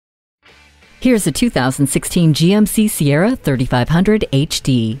Here's a 2016 GMC Sierra 3500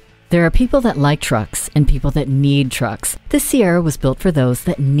 HD. There are people that like trucks and people that need trucks. This Sierra was built for those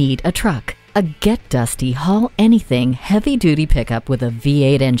that need a truck. A get-dusty, haul-anything, heavy-duty pickup with a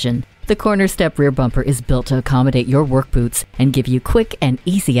V8 engine. The corner step rear bumper is built to accommodate your work boots and give you quick and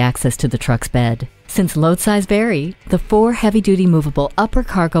easy access to the truck's bed. Since load size vary, the 4 heavy-duty movable upper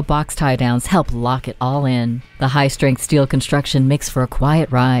cargo box tie-downs help lock it all in. The high-strength steel construction makes for a quiet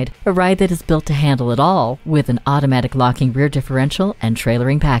ride, a ride that is built to handle it all with an automatic locking rear differential and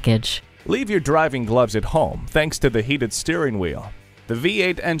trailering package. Leave your driving gloves at home thanks to the heated steering wheel. The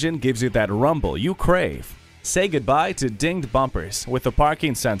V8 engine gives you that rumble you crave. Say goodbye to dinged bumpers with the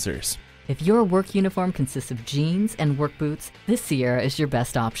parking sensors. If your work uniform consists of jeans and work boots, this Sierra is your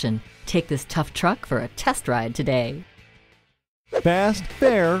best option. Take this tough truck for a test ride today. Fast,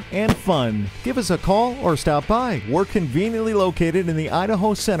 fair, and fun. Give us a call or stop by. We're conveniently located in the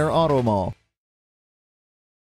Idaho Center Auto Mall.